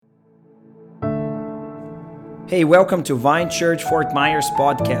Hey, welcome to Vine Church Fort Myers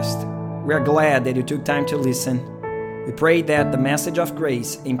podcast. We are glad that you took time to listen. We pray that the message of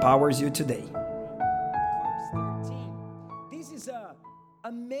grace empowers you today. Verse 13. This is an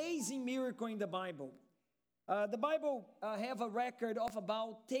amazing miracle in the Bible. The Bible have a record of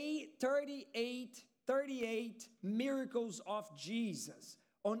about 38 miracles of Jesus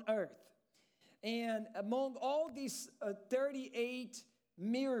on earth. And among all these 38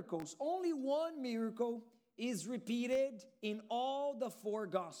 miracles, only one miracle is repeated in all the four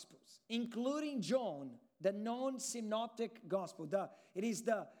Gospels, including John, the non-synoptic Gospel. It is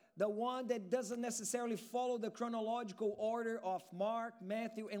the one that doesn't necessarily follow the chronological order of Mark,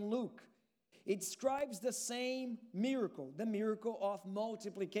 Matthew, and Luke. It describes the same miracle, the miracle of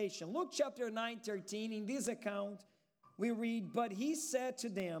multiplication. Luke chapter 9:13, in this account, we read, "But he said to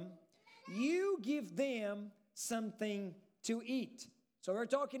them, 'You give them something to eat.'" So we're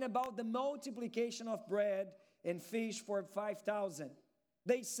talking about the multiplication of bread and fish for 5,000.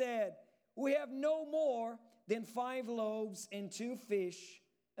 They said, "We have no more than 5 loaves and 2 fish,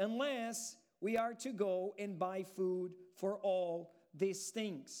 unless we are to go and buy food for all these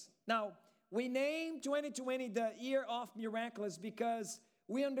things." Now, we named 2020 the year of miracles because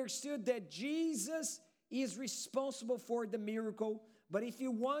we understood that Jesus is responsible for the miracle. But if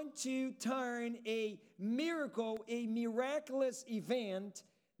you want to turn a miracle, a miraculous event,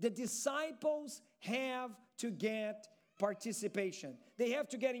 the disciples have to get participation. They have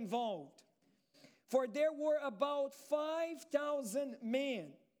to get involved. For there were about 5,000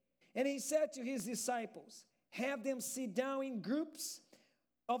 men. And he said to his disciples, "Have them sit down in groups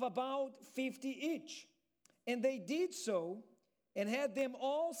of about 50 each." And they did so, and had them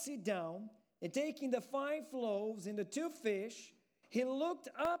all sit down. And taking the 5 loaves and the 2 fish, he looked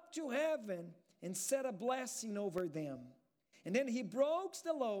up to heaven and said a blessing over them. And then he broke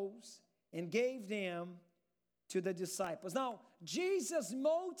the loaves and gave them to the disciples. Now, Jesus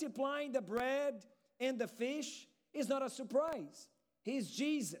multiplying the bread and the fish is not a surprise. He's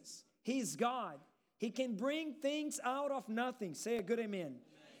Jesus. He's God. He can bring things out of nothing. Say a good amen.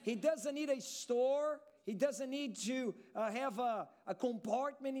 He doesn't need a store. He doesn't need to have a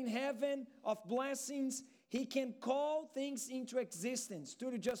compartment in heaven of blessings. He can call things into existence.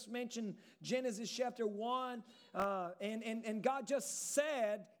 Tutu just mentioned Genesis chapter 1, and God just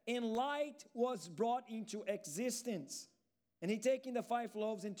said, and light was brought into existence. And he taking the 5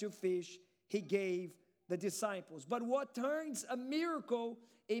 loaves and 2 fish, he gave the disciples. But what turns a miracle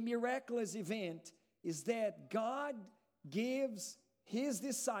a miraculous event is that God gives his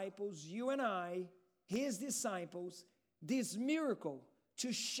disciples, you and I, his disciples, this miracle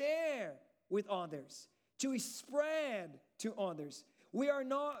to share with others, to spread to others. We are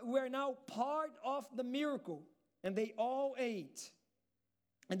now part of the miracle. And they all ate.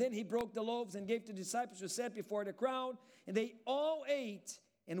 And then he broke the loaves and gave to the disciples to set before the crowd. And they all ate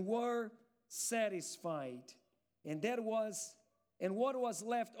and were satisfied. And what was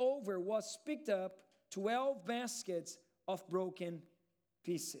left over was picked up 12 baskets of broken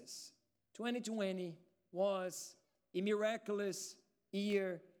pieces. 2020 was a miraculous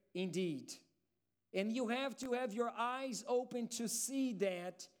year indeed. And you have to have your eyes open to see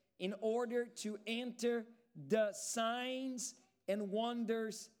that in order to enter the signs and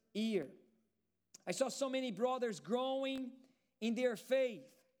wonders year. I saw so many brothers growing in their faith,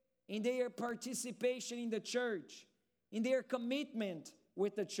 in their participation in the church, in their commitment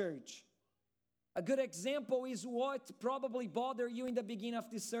with the church. A good example is what probably bothered you in the beginning of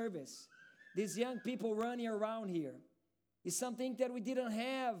this service. These young people running around here is something that we didn't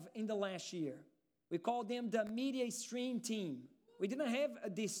have in the last year. We call them the media stream team. We didn't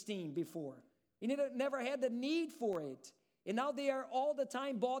have this team before. We never had the need for it. And now they are all the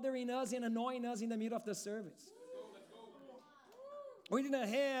time bothering us and annoying us in the middle of the service. We didn't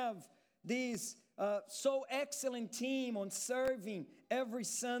have this so excellent team on serving every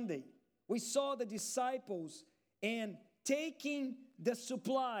Sunday. We saw the disciples and taking the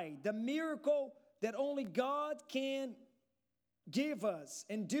supply, the miracle that only God can give us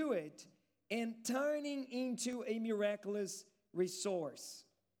and do it, and turning into a miraculous resource.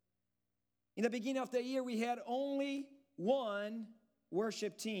 In the beginning of the year, we had only one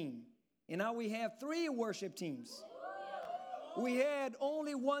worship team. And now we have 3 worship teams. We had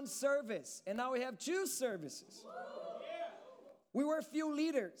only one service. And now we have 2 services. We were few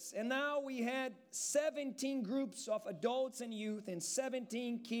leaders. And now we had 17 groups of adults and youth and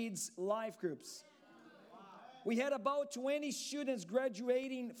 17 kids life groups. We had about 20 students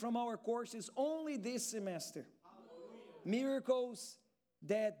graduating from our courses only this semester. Miracles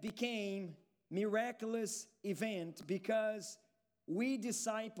that became miraculous event because we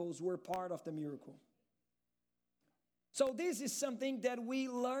disciples were part of the miracle. So this is something that we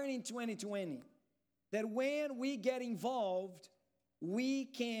learn in 2020, that when we get involved, we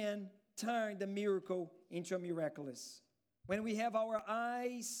can turn the miracle into a miraculous. When we have our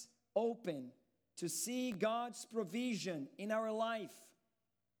eyes open to see God's provision in our life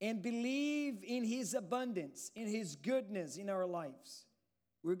and believe in His abundance, in His goodness in our lives,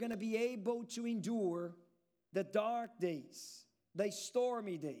 we're going to be able to endure the dark days, the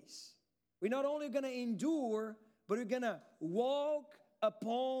stormy days. We're not only going to endure, but we're going to walk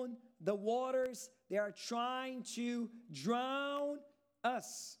upon the waters that are trying to drown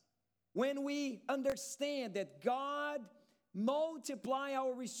us. When we understand that God multiply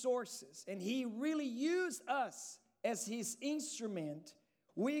our resources and He really used us as His instrument,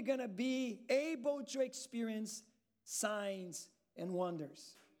 we're going to be able to experience signs and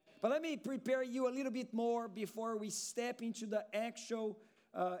wonders. But let me prepare you a little bit more before we step into the actual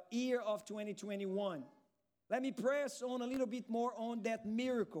year of 2021. Let me press on a little bit more on that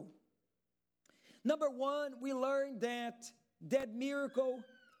miracle. Number one, we learned that miracle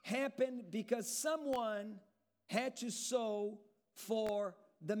happened because someone had to sow for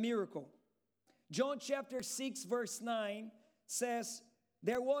the miracle. John chapter 6 verse 9 says,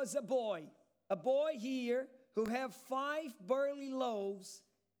 there was a boy here who had 5 barley loaves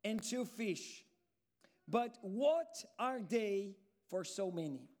and 2 fish. But what are they for so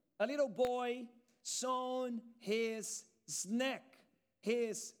many? A little boy sown his snack,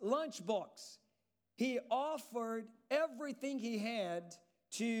 his lunchbox. He offered everything he had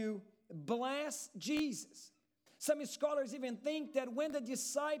to bless Jesus. Some scholars even think that when the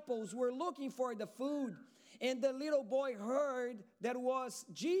disciples were looking for the food and the little boy heard that was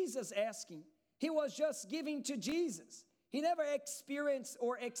Jesus asking, he was just giving to Jesus. He never experienced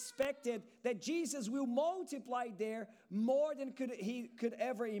or expected that Jesus will multiply there more than he could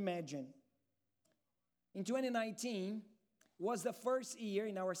ever imagine. In 2019 was the first year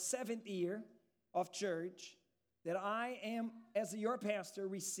in our 7th year of church that I am, as your pastor,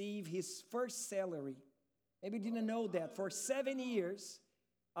 receive his first salary. Maybe you didn't know that. For 7 years,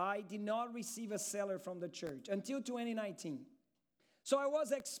 I did not receive a salary from the church until 2019. So I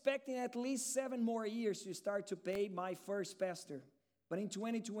was expecting at least 7 more years to start to pay my first pastor. But in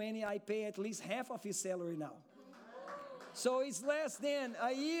 2020, I pay at least half of his salary now. So it's less than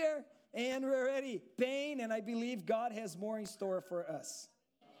a year, and we're already paying, and I believe God has more in store for us.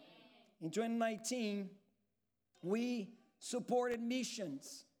 In 2019, we supported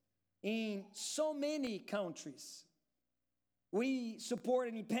missions in so many countries. We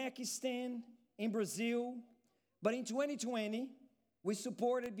supported in Pakistan, in Brazil, but in 2020, we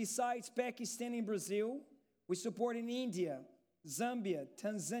supported, besides Pakistan and Brazil, we supported in India, Zambia,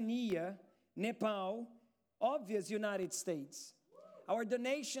 Tanzania, Nepal, obvious United States. Our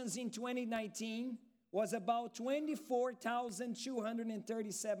donations in 2019 was about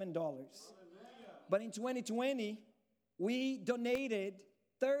 $24,237. But in 2020, we donated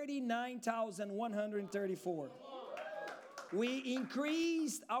 $39,134. We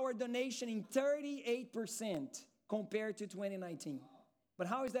increased our donation in 38% compared to 2019. But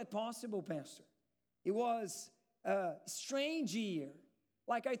how is that possible, Pastor? It was a strange year.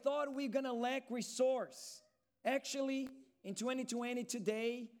 Like I thought we were going to lack resource. Actually, in 2020,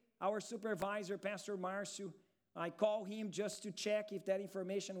 today, our supervisor, Pastor Marcio, I called him just to check if that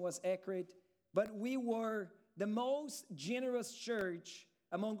information was accurate. But we were the most generous church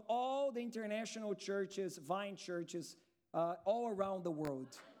among all the international churches, Vine churches, all around the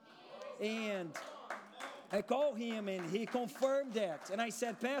world. And I called him and he confirmed that. And I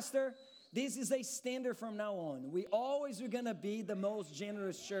said, Pastor, this is a standard from now on. We always are going to be the most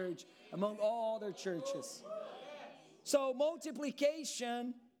generous church among all other churches. So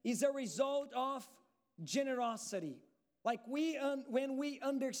multiplication is a result of generosity. Like when we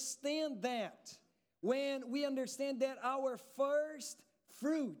understand that, our first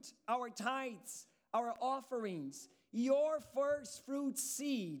fruit, our tithes, our offerings, your first fruit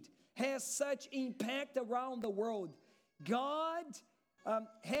seed has such impact around the world. God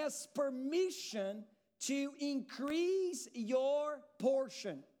has permission to increase your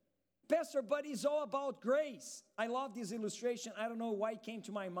portion. Pastor, but it's all about grace. I love this illustration. I don't know why it came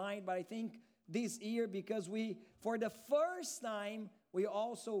to my mind, but I think this year because for the first time, we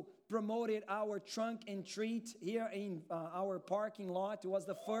also promoted our trunk and treat here in our parking lot. It was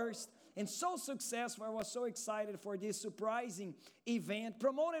the first and so successful. I was so excited for this surprising event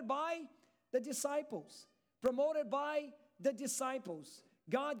promoted by the disciples.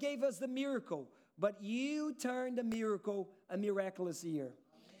 God gave us the miracle, but you turned the miracle a miraculous year.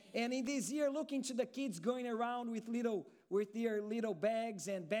 And in this year, looking to the kids going around with their little bags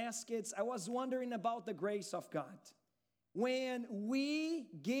and baskets, I was wondering about the grace of God. when we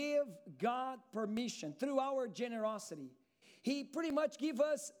give God permission through our generosity, He pretty much gives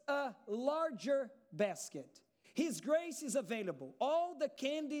us a larger basket. His grace is available. All the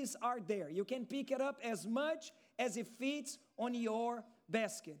candies are there. You can pick it up as much as it fits on your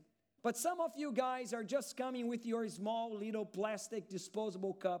basket. But some of you guys are just coming with your small little plastic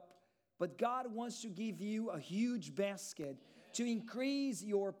disposable cup. But God wants to give you a huge basket to increase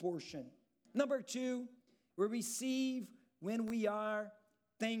your portion. Number 2, we receive when we are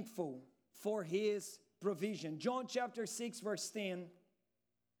thankful for His provision. John chapter 6 verse 10,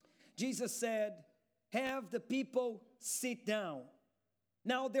 Jesus said, "Have the people sit down."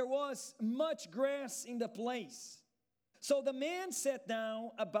 Now there was much grass in the place. So the man sat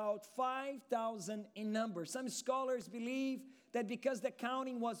down, about 5,000 in number. Some scholars believe that because the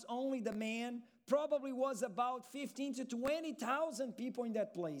counting was only the man, probably was about 15 to 20,000 people in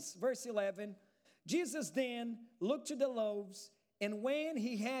that place. Verse 11, Jesus then looked to the loaves, and when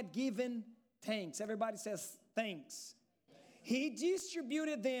He had given thanks, everybody says thanks, He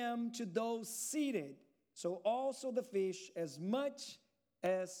distributed them to those seated. So also the fish, as much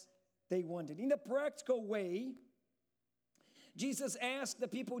as they wanted. In a practical way, Jesus asked the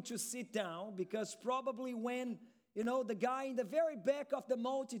people to sit down because probably when, the guy in the very back of the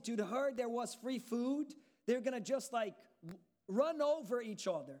multitude heard there was free food, they're going to just like run over each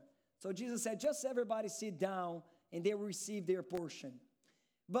other. So Jesus said, just everybody sit down and they will receive their portion.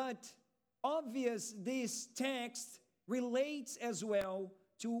 But obvious, this text relates as well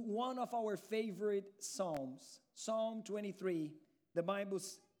to one of our favorite Psalms. Psalm 23. The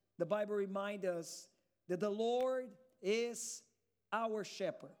Bible reminds us that the Lord is our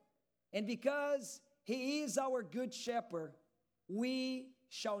shepherd. And because He is our good shepherd, we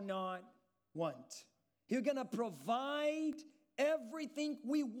shall not want. He's going to provide everything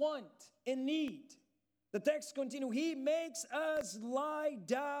we want and need. The text continues, He makes us lie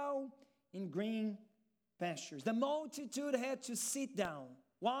down in green pastures. The multitude had to sit down.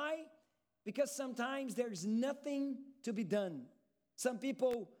 Why? Because sometimes there's nothing to be done. Some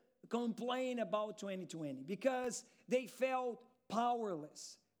people complain about 2020 because they felt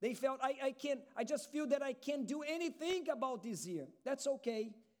powerless. They felt, I just feel that I can't do anything about this year. That's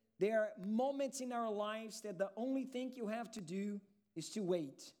okay. There are moments in our lives that the only thing you have to do is to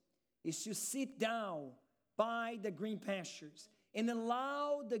wait, is to sit down by the green pastures and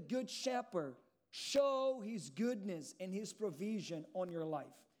allow the good shepherd show His goodness and His provision on your life.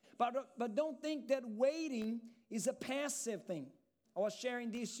 But don't think that waiting is a passive thing. I was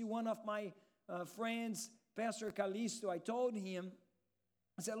sharing this to one of my friends, Pastor Callisto. I told him,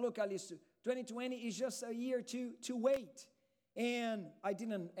 I said, look, Callisto, 2020 is just a year to wait. And I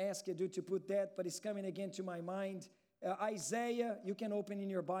didn't ask you to put that, but it's coming again to my mind. Isaiah, you can open in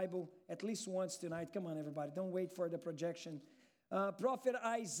your Bible at least once tonight. Come on, everybody. Don't wait for the projection. Prophet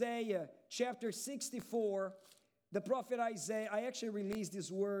Isaiah, chapter 64. The prophet Isaiah, I actually released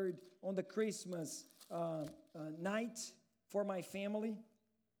this word on the Christmas night for my family.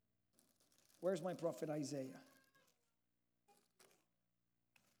 Where's my prophet Isaiah?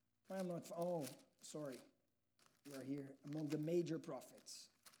 I'm not, sorry. You are here among the major prophets.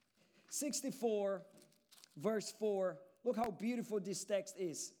 64, verse 4. Look how beautiful this text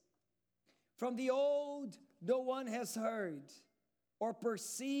is. From the old, no one has heard or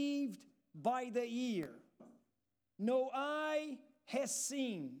perceived by the ear. No eye has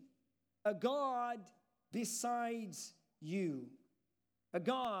seen a God besides you. A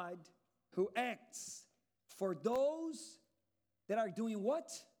God who acts for those that are doing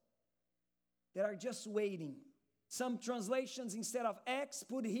what? That are just waiting. Some translations, instead of acts,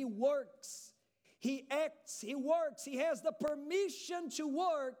 put He works. He acts, He works. He has the permission to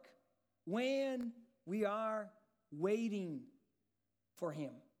work when we are waiting for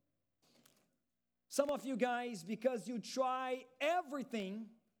Him. Some of you guys, because you try everything,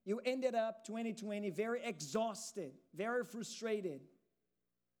 you ended up 2020 very exhausted, very frustrated.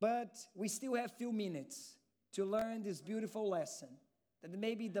 But we still have few minutes to learn this beautiful lesson. That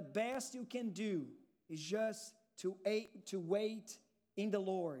maybe the best you can do is just to wait in the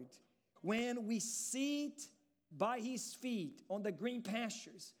Lord. When we sit by His feet on the green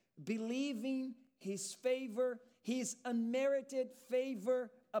pastures, believing His favor, His unmerited favor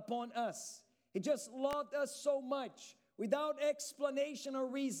upon us. He just loved us so much without explanation or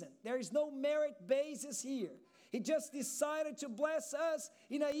reason. There is no merit basis here. He just decided to bless us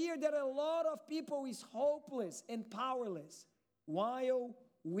in a year that a lot of people is hopeless and powerless. While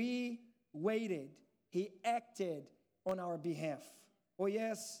we waited, He acted on our behalf. Oh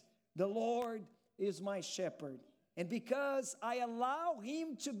yes, the Lord is my shepherd. And because I allow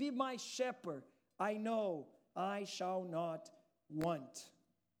Him to be my shepherd, I know I shall not want.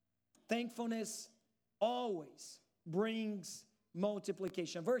 Thankfulness always brings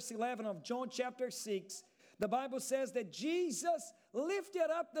multiplication. Verse 11 of John chapter 6, the Bible says that Jesus lifted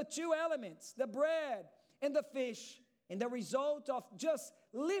up the two elements, the bread and the fish, and the result of just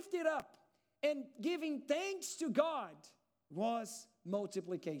lifting up and giving thanks to God was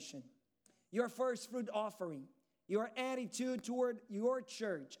multiplication. Your first fruit offering, your attitude toward your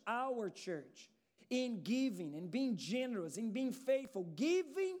church, our church, in giving and being generous, in being faithful,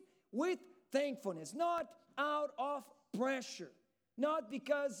 giving with thankfulness, not out of pressure, not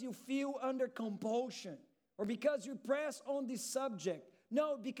because you feel under compulsion or because you press on this subject.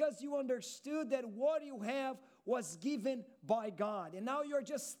 No, because you understood that what you have was given by God. And now you're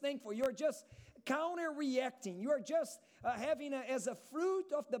just thankful. You're just counter-reacting. You're just having as a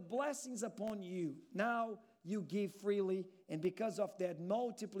fruit of the blessings upon you. Now you give freely, and because of that,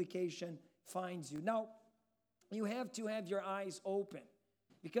 multiplication finds you. Now, you have to have your eyes open,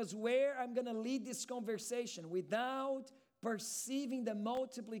 because where I'm going to lead this conversation without perceiving the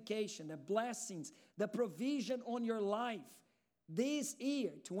multiplication, the blessings, the provision on your life, this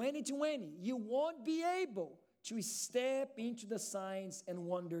year, 2020, you won't be able to step into the signs and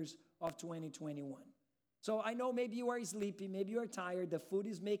wonders of 2021. So I know maybe you are sleepy, maybe you are tired, the food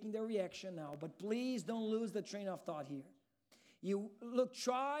is making the reaction now, but please don't lose the train of thought here. You look,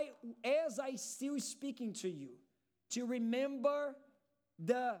 try, as I still speaking to you, to remember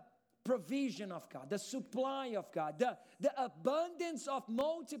the provision of God, the supply of God, the abundance of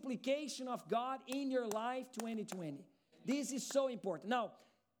multiplication of God in your life 2020. This is so important. Now,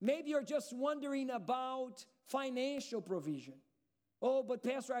 maybe you're just wondering about financial provision. Oh, but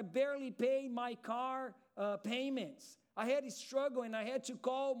Pastor, I barely pay my car payments. I had a struggle and I had to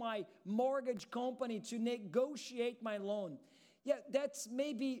call my mortgage company to negotiate my loan. Yeah, that's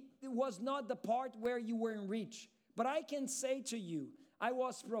maybe, it was not the part where you were in reach. But I can say to you, I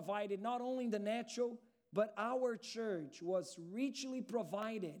was provided not only in the natural, but our church was richly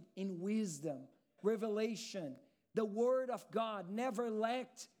provided in wisdom, revelation. The word of God never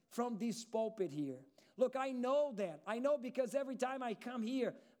lacked from this pulpit here. Look, I know that. I know because every time I come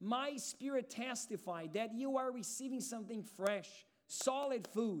here, my spirit testifies that you are receiving something fresh, solid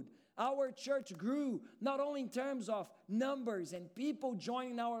food. Our church grew not only in terms of numbers and people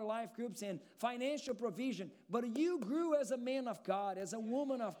joining our life groups and financial provision, but you grew as a man of God, as a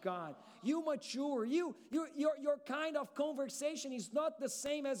woman of God. You mature. Your kind of conversation is not the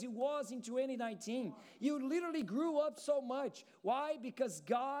same as it was in 2019. You literally grew up so much. Why? Because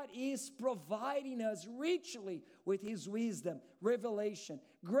God is providing us richly with His wisdom, revelation,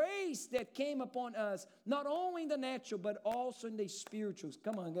 grace that came upon us, not only in the natural, but also in the spirituals.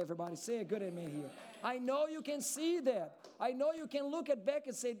 Come on, everybody, say a good amen here. I know you can see that. I know you can look at back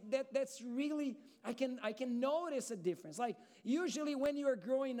and say, that's really, I can notice a difference. Like, usually when you're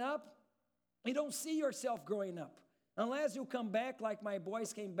growing up, you don't see yourself growing up. Unless you come back, like my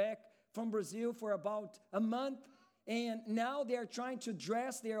boys came back from Brazil for about a month, and now they're trying to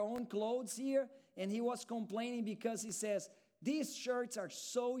dress their own clothes here, and he was complaining because he says, these shirts are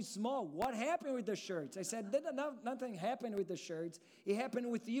so small. What happened with the shirts? I said, nothing happened with the shirts. It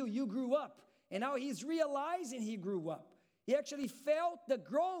happened with you. You grew up. And now he's realizing he grew up. He actually felt the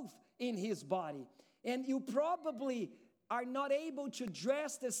growth in his body. And you probably are not able to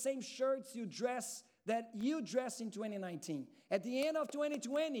dress the same shirts you dress in 2019. At the end of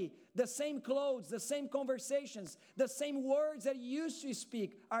 2020, the same clothes, the same conversations, the same words that you used to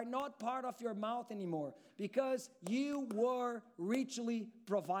speak are not part of your mouth anymore because you were richly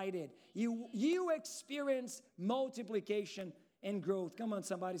provided. You experienced multiplication and growth. Come on,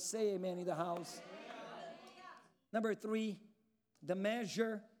 somebody, say amen in the house. Number 3, the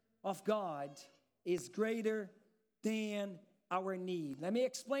measure of God is greater than our need. Let me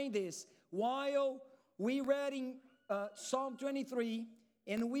explain this. While we read in Psalm 23,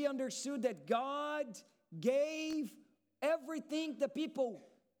 and we understood that God gave everything the people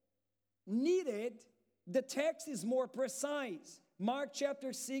needed, the text is more precise. Mark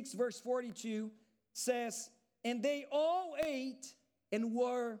chapter 6, verse 42 says, and they all ate and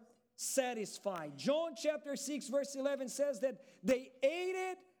were satisfied. John chapter 6, verse 11 says that they ate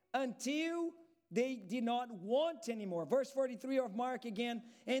it until they did not want anymore. Verse 43 of Mark again,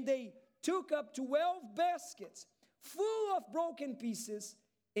 and they took up 12 baskets full of broken pieces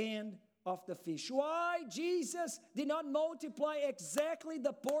and of the fish. Why Jesus did not multiply exactly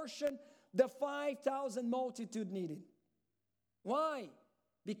the portion the 5,000 multitude needed? Why?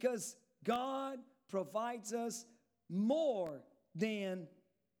 Because God provides us more than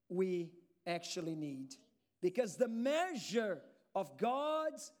we actually need. Because the measure of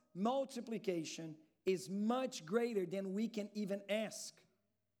God's multiplication is much greater than we can even ask.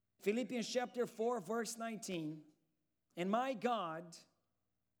 Philippians chapter 4, verse 19, and my God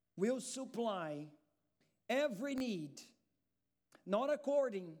will supply every need, not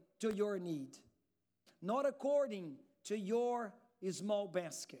according to your need, not according to your small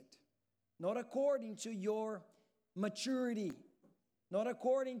basket, not according to your maturity, not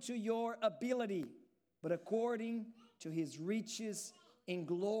according to your ability, but according to his riches in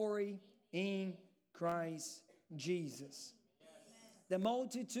glory in Christ Jesus. The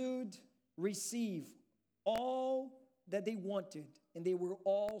multitude received all that they wanted, and they were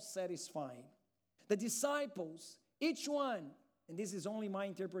all satisfied. The disciples, each one, and this is only my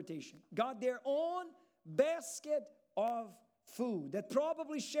interpretation, got their own basket of food that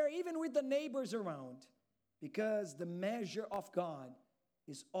probably share even with the neighbors around, because the measure of God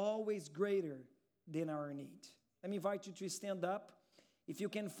is always greater than our need. Let me invite you to stand up. If you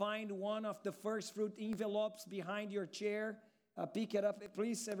can find one of the first fruit envelopes behind your chair, pick it up.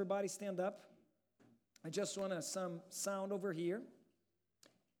 Please, everybody stand up. I just want some sound over here.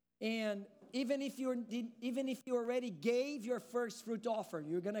 And even if you already gave your first fruit offering,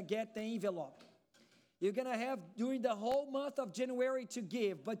 you're going to get the envelope. You're going to have during the whole month of January to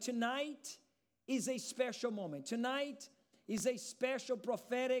give. But tonight is a special moment. Tonight is a special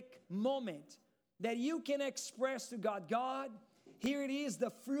prophetic moment that you can express to God. God, here it is,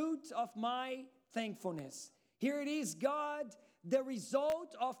 the fruit of my thankfulness. Here it is, God, the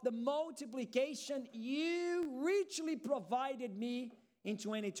result of the multiplication you richly provided me in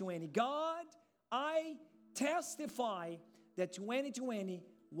 2020. God, I testify that 2020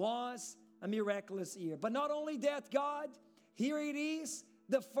 was a miraculous year. But not only that, God, here it is,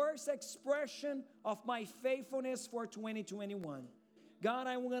 the first expression of my faithfulness for 2021. God,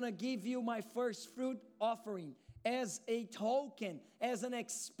 I'm going to give you my first fruit offering as a token, as an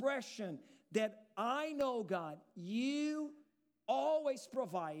expression that I know, God, you always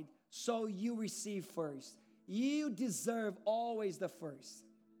provide, so you receive first. You deserve always the first.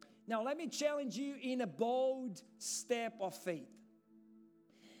 Now, let me challenge you in a bold step of faith.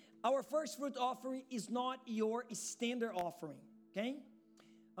 Our first fruit offering is not your standard offering, okay?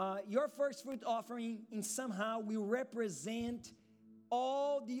 Your first fruit offering in somehow will represent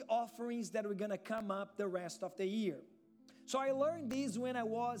all the offerings that are going to come up the rest of the year. So I learned this when I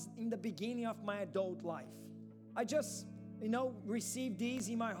was in the beginning of my adult life. I just, received this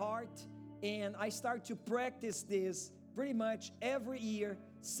in my heart, and I start to practice this pretty much every year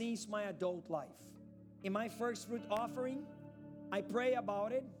since my adult life. In my first fruit offering, I pray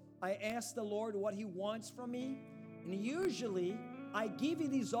about it. I ask the Lord what He wants from me, and usually I give you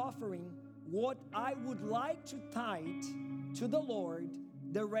this offering what I would like to tithe to the Lord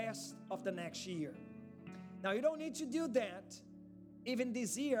the rest of the next year. Now, you don't need to do that. Even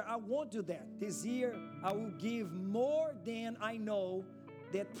this year, I won't do that. This year, I will give more than I know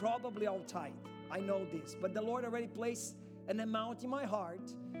that probably I'll tithe. I know this. But the Lord already placed an amount in my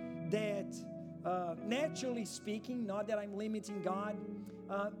heart that, naturally speaking, not that I'm limiting God,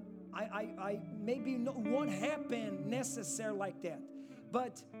 I maybe won't happen necessarily like that.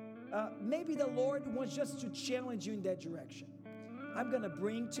 But maybe the Lord wants just to challenge you in that direction. I'm going to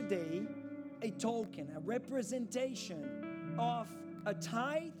bring today a token, a representation of a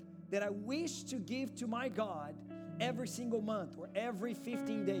tithe that I wish to give to my God every single month or every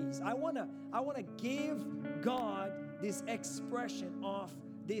 15 days. I want to give God this expression of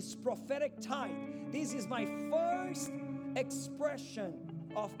this prophetic tithe. This is my first expression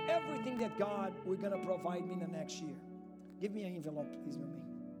of everything that God we're going to provide me in the next year. Give me an envelope, please, with me.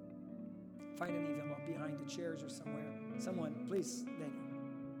 Find an envelope behind the chairs or somewhere. Someone, please, Daniel.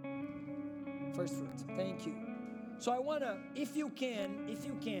 First fruit. Thank you. So I want to, if you can,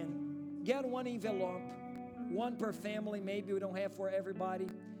 get one envelope, one per family. Maybe we don't have for everybody.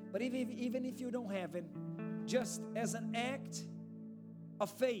 But even if you don't have it, just as an act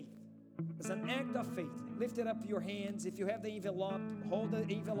of faith, lift it up your hands. If you have the envelope, hold the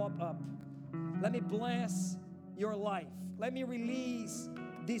envelope up. Let me bless your life. Let me release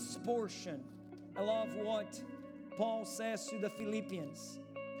this portion. I love what Paul says to the Philippians.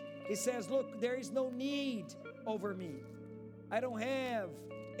 He says, look, there is no need over me. I don't have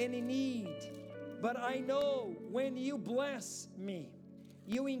any need. But I know when you bless me,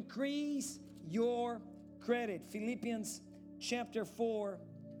 you increase your credit. Philippians chapter 4,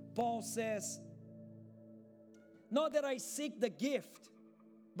 Paul says, not that I seek the gift,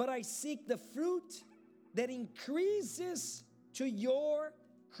 but I seek the fruit that increases to your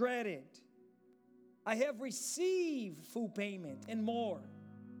credit. I have received full payment and more.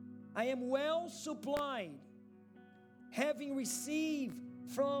 I am well supplied, having received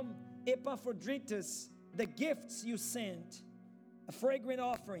from Epaphroditus the gifts you sent, a fragrant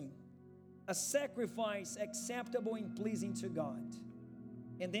offering, a sacrifice acceptable and pleasing to God.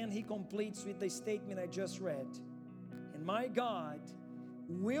 And then he completes with the statement I just read. And my God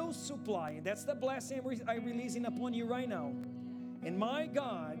will supply, and that's the blessing I'm releasing upon you right now. And my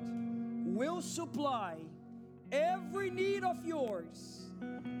God will supply every need of yours,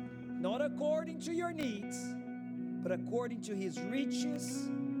 not according to your needs, but according to His riches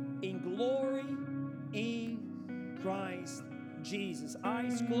in glory in Christ Jesus.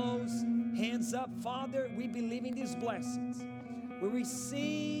 Eyes closed, hands up. Father, we believe in these blessings. We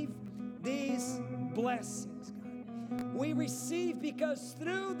receive these blessings, God. We receive because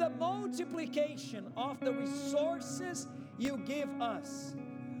through the multiplication of the resources you give us,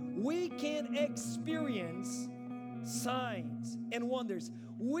 we can experience signs and wonders.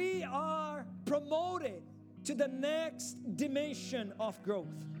 We are promoted to the next dimension of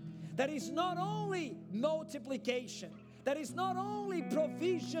growth. That is not only multiplication, that is not only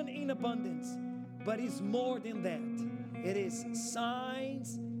provision in abundance, but is more than that. It is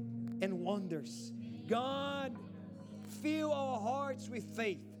signs and wonders. God, fill our hearts with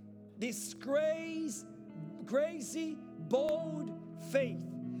faith. This crazy, bold faith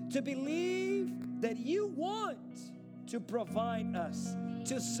to believe that you want to provide us,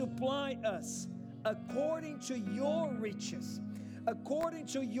 to supply us according to your riches, according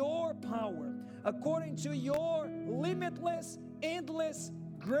to your power, according to your limitless, endless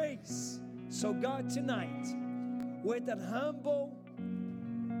grace. So God, tonight, with that humble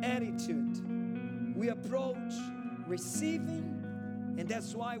attitude, we approach receiving, and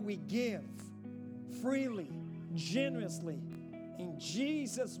that's why we give freely, generously, in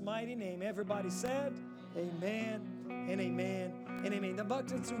Jesus' mighty name. Everybody said, amen and amen and amen. The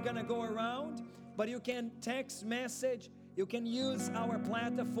buckets are going to go around, but you can text message. You can use our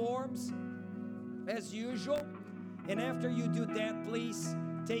platforms as usual. And after you do that, please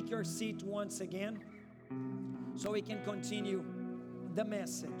take your seat once again so we can continue the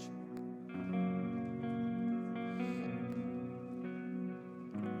message.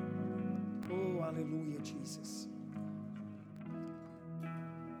 Oh, hallelujah, Jesus.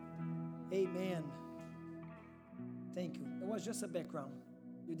 Amen. Thank you. It was just a background.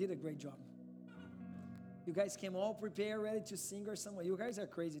 You did a great job. You guys came all prepared, ready to sing or something. You guys are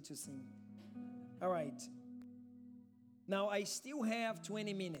crazy to sing. All right. Now, I still have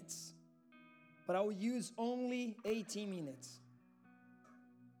 20 minutes, but I will use only 18 minutes.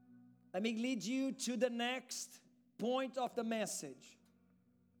 Let me lead you to the next point of the message.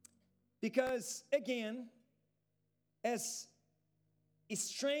 Because, again, as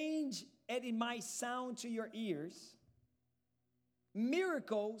strange as it might sound to your ears,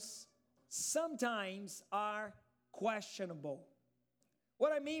 miracles sometimes are questionable.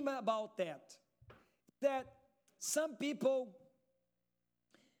 What I mean about that some people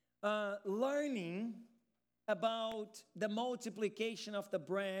learning about the multiplication of the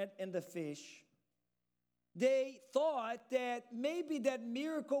bread and the fish, they thought that maybe that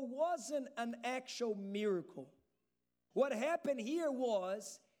miracle wasn't an actual miracle. What happened here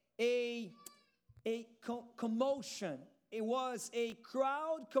was a commotion. It was a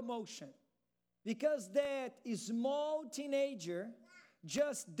crowd commotion because that small teenager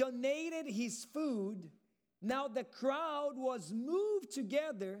just donated his food. Now the crowd was moved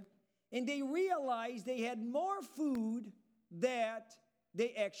together and they realized they had more food that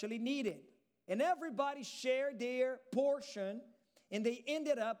they actually needed. And everybody shared their portion, and they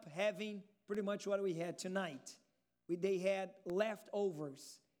ended up having pretty much what we had tonight. They had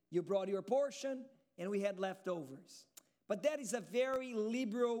leftovers. You brought your portion, and we had leftovers. But that is a very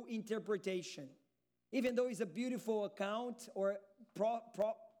liberal interpretation. Even though it's a beautiful account or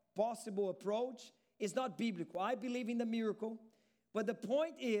possible approach, it's not biblical. I believe in the miracle, but the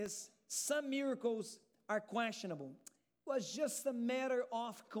point is, some miracles are questionable. It was just a matter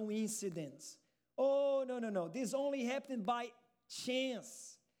of coincidence. Oh, no. This only happened by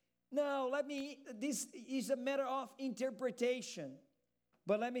chance. No, this is a matter of interpretation.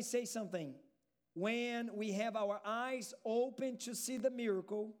 But let me say something. When we have our eyes open to see the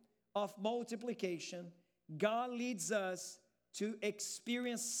miracle of multiplication, God leads us to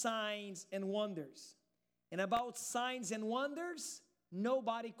experience signs and wonders. And about signs and wonders,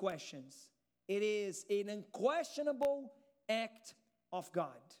 nobody questions. It is an unquestionable act of God.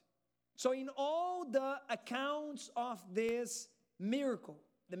 So in all the accounts of this miracle,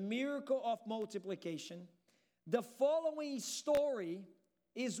 the miracle of multiplication, the following story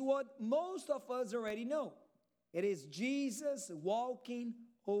is what most of us already know. It is Jesus walking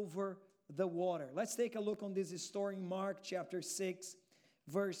over the water. Let's take a look on this story in Mark chapter 6,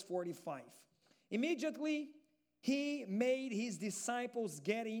 verse 45. Immediately, he made his disciples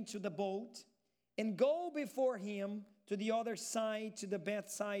get into the boat and go before him to the other side, to the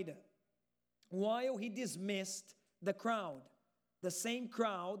Bethsaida, while he dismissed the crowd, the same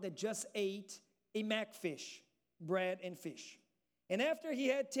crowd that just ate a macfish, bread and fish. And after he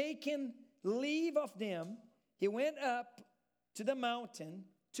had taken leave of them, he went up to the mountain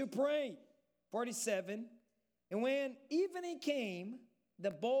to pray. 47. And when evening came,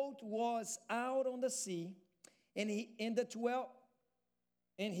 the boat was out on the sea, and he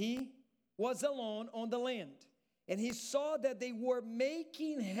was alone on the land. And he saw that they were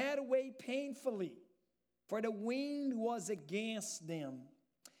making headway painfully, for the wind was against them.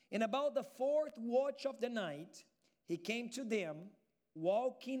 And about the fourth watch of the night, he came to them,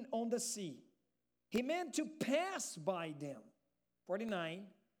 walking on the sea. He meant to pass by them. 49.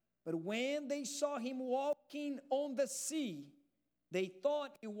 But when they saw him walking on the sea, they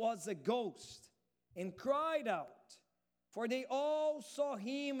thought it was a ghost and cried out, for they all saw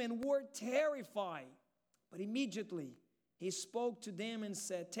him and were terrified. But immediately he spoke to them and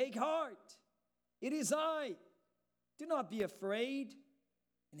said, "Take heart, it is I. Do not be afraid."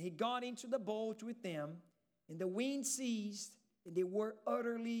 And he got into the boat with them, and the wind ceased, and they were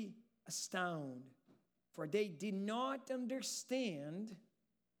utterly astounded, for they did not understand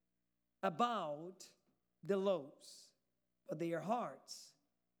about the loaves, but their hearts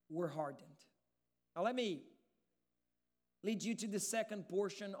were hardened. Now let me lead you to the second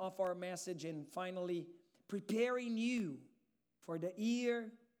portion of our message, and finally preparing you for the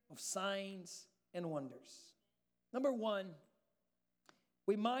year of signs and wonders. Number one,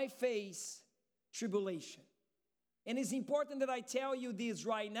 we might face tribulation. And it's important that I tell you this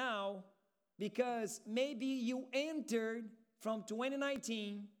right now, because maybe you entered from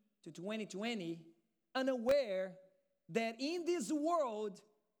 2019 to 2020 unaware that in this world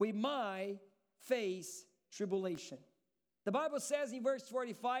we might face tribulation. The Bible says in verse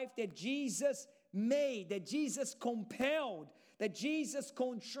 45 that Jesus made, that Jesus compelled, that Jesus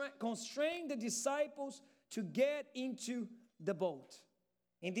constrained the disciples to get into the boat.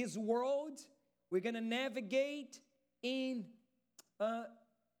 In this world, we're going to navigate in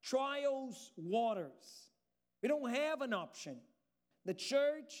trials waters. We don't have an option. The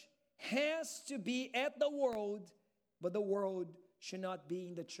church has to be at the world, but the world should not be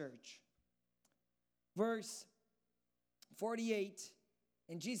in the church. Verse 48,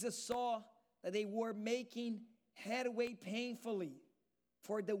 and Jesus saw that they were making headway painfully,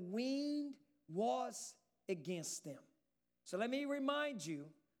 for the wind was against them. So let me remind you,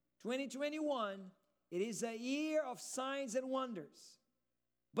 2021, it is a year of signs and wonders.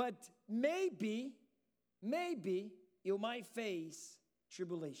 But maybe you might face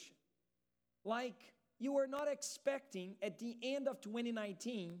tribulation. Like you were not expecting at the end of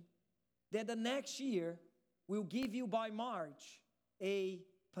 2019 that the next year will give you by March a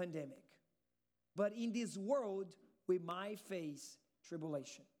pandemic. But in this world, we might face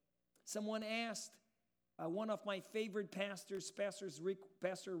tribulation. Someone asked one of my favorite pastors,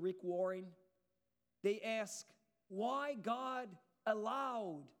 Pastor Rick Warren, they asked why God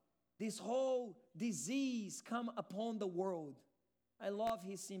allowed this whole disease come upon the world. I love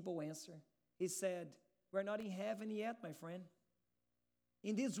his simple answer. He said, "We're not in heaven yet, my friend.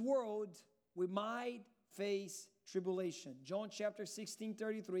 In this world, we might face tribulation." John chapter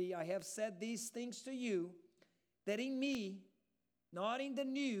 16:33, "I have said these things to you, that in me," not in the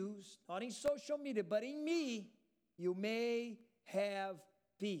news, not in social media, but in me, "you may have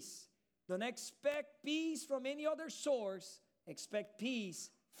peace." Don't expect peace from any other source. Expect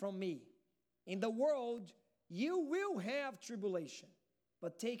peace from me. In the world, you will have tribulation,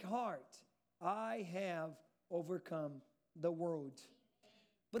 but take heart. I have overcome the world.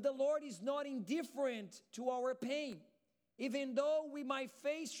 But the Lord is not indifferent to our pain. Even though we might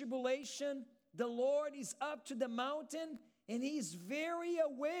face tribulation, the Lord is up to the mountain, and He is very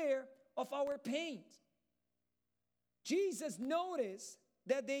aware of our pain. Jesus noticed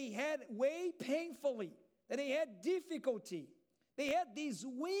that they had way painfully, that they had difficulty. They had this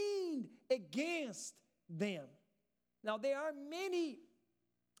wind against them. Now, there are many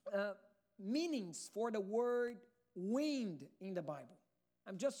meanings for the word wind in the Bible.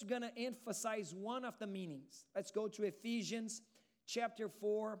 I'm just going to emphasize one of the meanings. Let's go to Ephesians chapter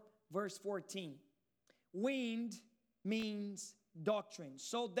 4, verse 14. Wind means doctrine,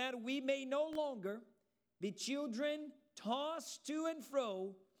 so that we may no longer be children tossed to and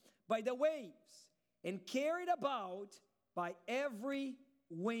fro by the waves and carried about by every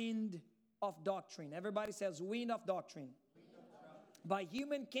wind of doctrine. Everybody says wind of doctrine. By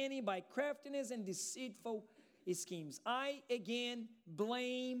human cunning, by craftiness and deceitful schemes. I again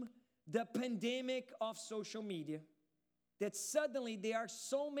blame the pandemic of social media, that suddenly there are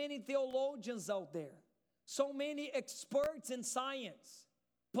so many theologians out there, so many experts in science.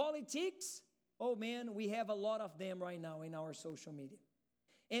 Politics, oh man, we have a lot of them right now in our social media.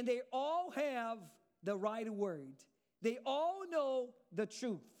 And they all have the right word. They all know the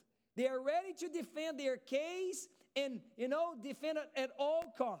truth. They are ready to defend their case and, defend it at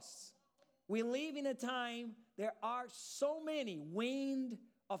all costs. We live in a time there are so many wind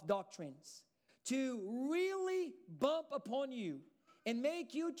of doctrines to really bump upon you and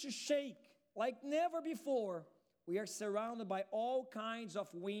make you to shake like never before. We are surrounded by all kinds of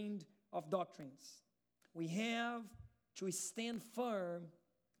wind of doctrines. We have to stand firm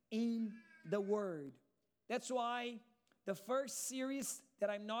in the Word. That's why the first series that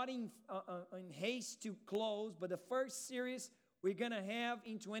I'm not in haste to close, but the first series we're going to have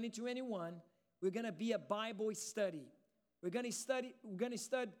in 2021, we're going to be a Bible study. We're going to study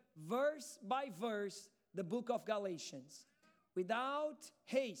verse by verse the book of Galatians. Without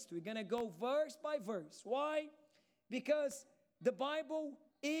haste, we're going to go verse by verse. Why? Because the Bible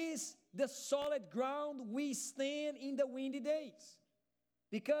is the solid ground we stand in the windy days.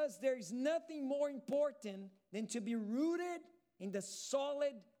 Because there is nothing more important than to be rooted in the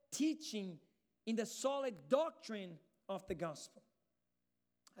solid teaching, in the solid doctrine of the gospel.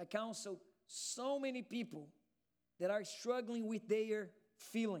 I counsel so many people that are struggling with their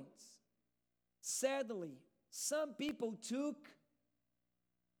feelings. Sadly, some people took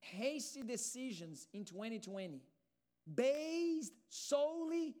hasty decisions in 2020 based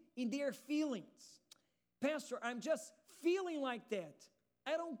solely in their feelings. Pastor, I'm just feeling like that.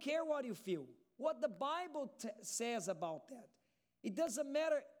 I don't care what you feel. What the Bible says about that. It doesn't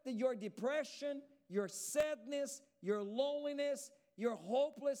matter that your depression, your sadness, your loneliness, your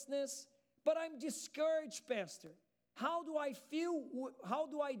hopelessness. But I'm discouraged, Pastor. How do I feel? How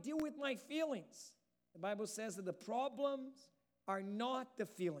do I deal with my feelings? The Bible says that the problems are not the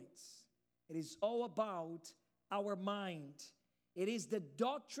feelings. It is all about our mind. It is the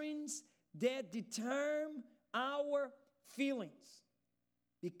doctrines that determine our feelings.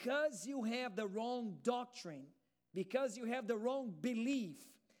 Because you have the wrong doctrine, because you have the wrong belief,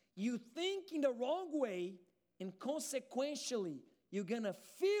 you think in the wrong way, and consequentially, you're going to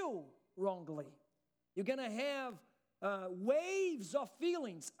feel wrongly. You're going to have waves of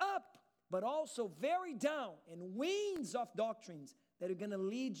feelings up, but also very down, and winds of doctrines that are going to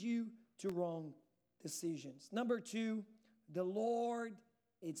lead you to wrong decisions. Number 2, the Lord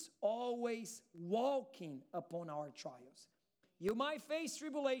is always walking upon our trials. You might face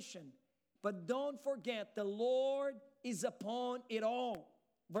tribulation, but don't forget the Lord is upon it all.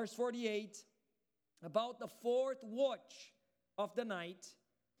 Verse 48, about the 4th watch of the night,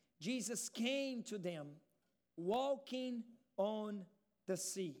 Jesus came to them walking on the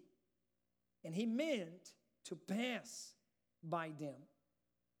sea. And he meant to pass by them.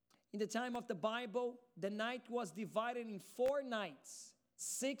 In the time of the Bible, the night was divided in 4 nights.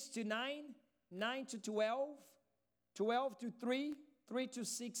 6 to 9, 9 to 12, 12 to 3, 3 to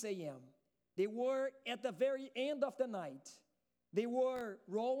 6 a.m. They were at the very end of the night. They were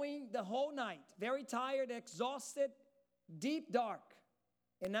rowing the whole night, very tired, exhausted, deep dark.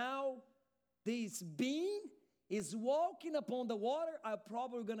 And now this being is walking upon the water. I'm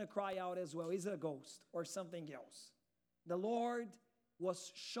probably going to cry out as well. Is it a ghost or something else? The Lord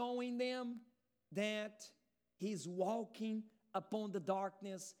was showing them that he's walking upon the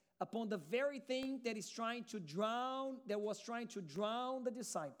darkness, upon the very thing that was trying to drown the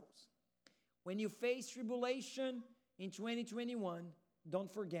disciples. When you face tribulation in 2021,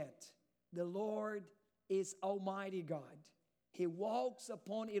 don't forget, the Lord is Almighty God. He walks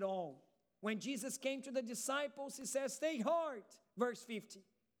upon it all. When Jesus came to the disciples, he says, "Take heart," verse 50.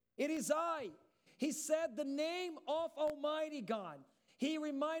 "It is I." He said the name of Almighty God. He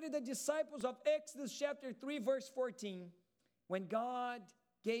reminded the disciples of Exodus chapter 3, verse 14. When God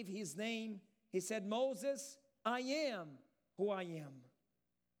gave his name, he said, "Moses, I am who I am.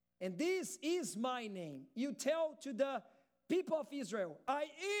 And this is my name. You tell to the people of Israel,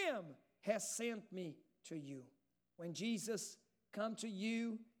 I am has sent me to you." When Jesus come to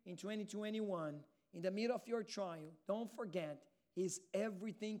you in 2021, in the middle of your trial, don't forget, he's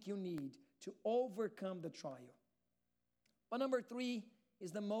everything you need to overcome the trial. But number 3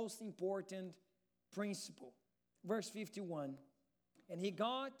 is the most important principle. Verse 51, "And he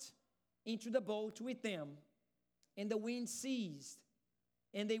got into the boat with them, and the wind ceased,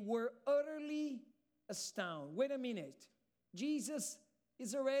 and they were utterly astounded." Wait a minute. Jesus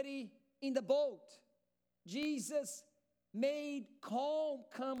is already in the boat. Jesus made calm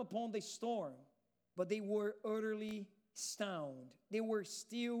come upon the storm. but they were utterly astounded. They were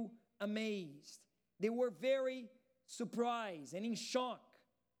still amazed. They were very surprised and in shock.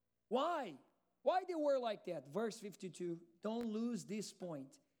 Why? Why they were like that? Verse 52, don't lose this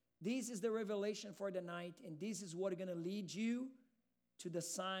point. This is the revelation for the night, and this is what is going to lead you to the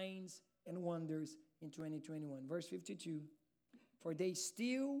signs and wonders in 2021. Verse 52, for they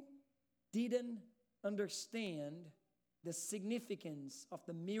still didn't understand the significance of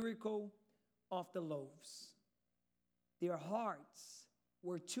the miracle of the loaves. Their hearts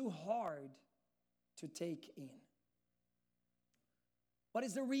were too hard to take in. What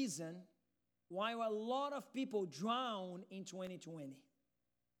is the reason why a lot of people drown in 2020?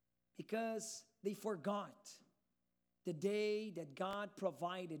 Because they forgot the day that God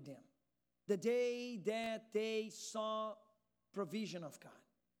provided them, the day that they saw provision of God,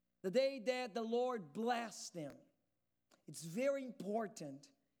 the day that the Lord blessed them. It's very important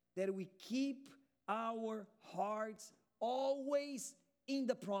that we keep our hearts always in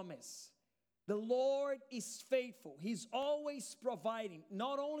the promise. The Lord is faithful. He's always providing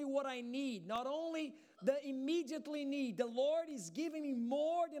not only what I need, not only the immediately need. The Lord is giving me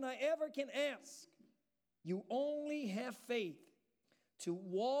more than I ever can ask. You only have faith to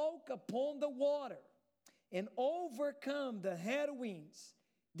walk upon the water and overcome the headwinds,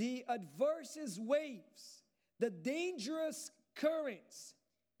 the adverse waves, the dangerous currents,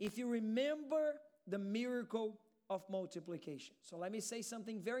 if you remember the miracle of multiplication. So let me say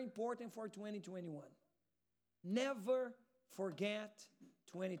something very important for 2021. Never forget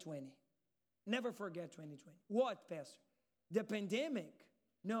 2020. Never forget 2020. What, Pastor? The pandemic?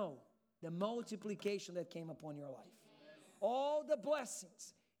 No, the multiplication that came upon your life. All the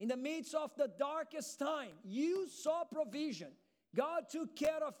blessings. In the midst of the darkest time, you saw provision. God took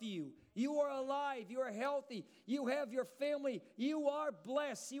care of you. You are alive. You are healthy. You have your family. You are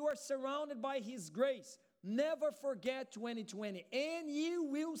blessed. You are surrounded by His grace. Never forget 2020. And you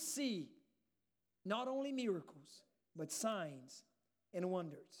will see not only miracles, but signs and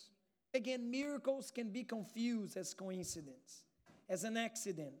wonders. Again, miracles can be confused as coincidence, as an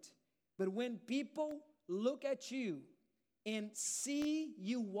accident. But when people look at you and see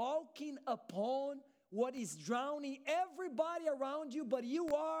you walking upon what is drowning everybody around you, but you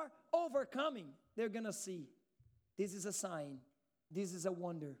are overcoming, they're going to see this is a sign, this is a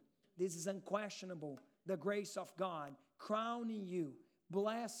wonder, this is unquestionable. The grace of God crowning you,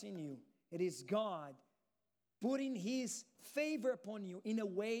 blessing you. It is God putting His favor upon you in a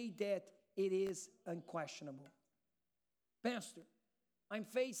way that it is unquestionable. Pastor, I'm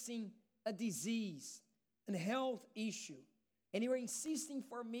facing a disease, a health issue, and you're insisting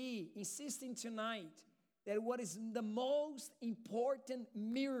tonight that what is the most important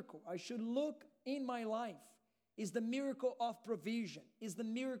miracle I should look in my life is the miracle of provision, is the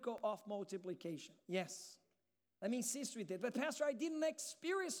miracle of multiplication. Yes, let me insist with it. But Pastor, I didn't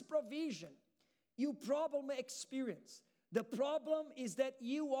experience provision. You probably experienced. The problem is that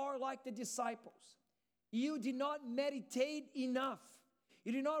you are like the disciples. You did not meditate enough.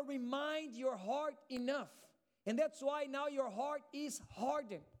 You did not remind your heart enough. And that's why now your heart is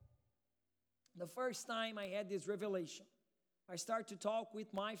hardened. The first time I had this revelation, I started to talk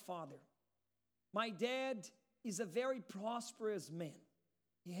with my father. My dad is a very prosperous man.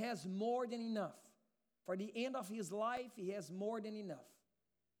 He has more than enough. For the end of his life, he has more than enough.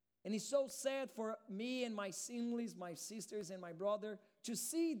 And it's so sad for me and my siblings, my sisters and my brother, to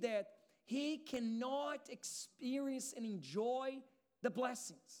see that he cannot experience and enjoy the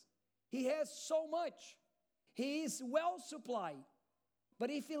blessings. He has so much. He is well supplied.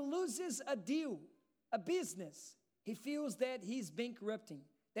 But if he loses a deal, a business, he feels that he's bankrupting,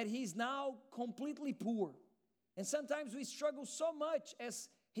 that he's now completely poor. And sometimes we struggle so much as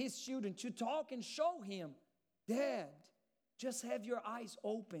his children to talk and show him, Dad, just have your eyes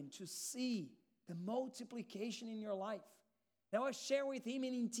open to see the multiplication in your life. Now I share with him,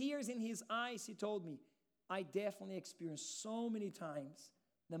 and in tears in his eyes, he told me, I definitely experienced so many times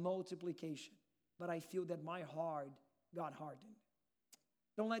the multiplication, but I feel that my heart got hardened.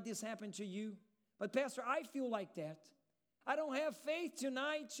 Don't let this happen to you. But Pastor, I feel like that. I don't have faith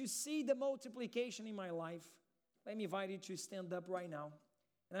tonight to see the multiplication in my life. Let me invite you to stand up right now.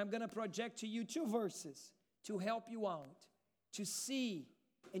 And I'm going to project to you 2 verses to help you out, to see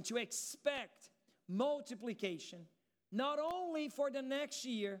and to expect multiplication, not only for the next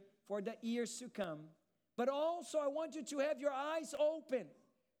year, for the years to come, but also I want you to have your eyes open,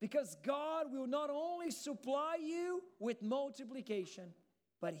 because God will not only supply you with multiplication,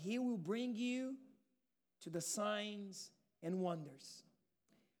 but He will bring you to the signs and wonders.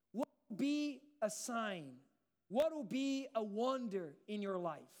 What will be a sign? What will be a wonder in your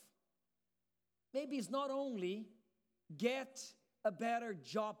life? Maybe it's not only get a better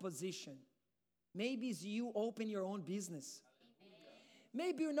job position. Maybe it's you open your own business.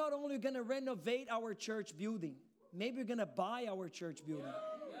 Maybe you're not only going to renovate our church building. Maybe you're going to buy our church building.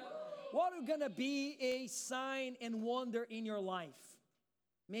 What is going to be a sign and wonder in your life?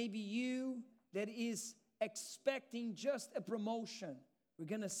 Maybe you that is expecting just a promotion. We're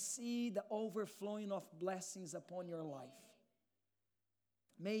going to see the overflowing of blessings upon your life.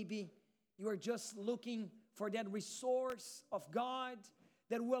 Maybe you are just looking for that resource of God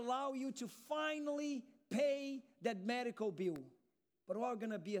that will allow you to finally pay that medical bill. But what are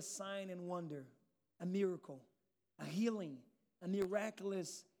going to be a sign and wonder, a miracle, a healing, a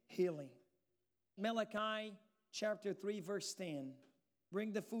miraculous healing. Malachi chapter 3 verse 10.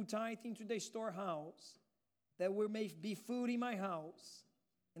 Bring the food tithing to the storehouse, that there may be food in my house,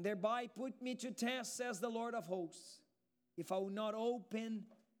 and thereby put me to test, says the Lord of hosts, if I will not open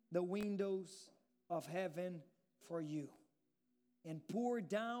the windows of heaven for you, and pour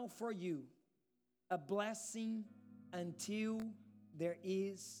down for you a blessing until there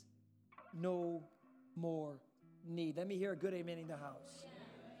is no more need. Let me hear a good amen in the house.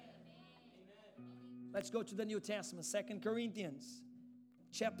 Let's go to the New Testament, 2 Corinthians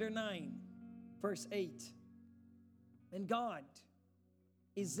chapter 9, verse 8. And God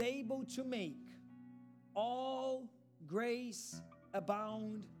is able to make all grace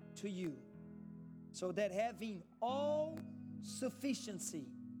abound to you, so that having all sufficiency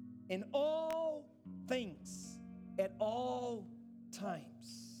in all things at all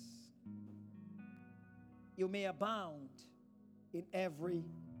times, you may abound in every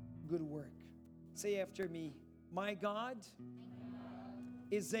good work. Say after me, my God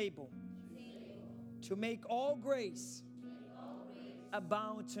is able to make all grace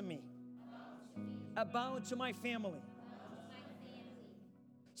abound to me, abound to my family,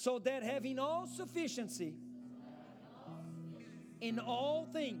 so that having all sufficiency in all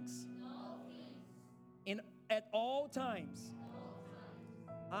things, at all times,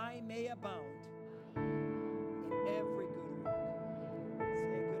 I may abound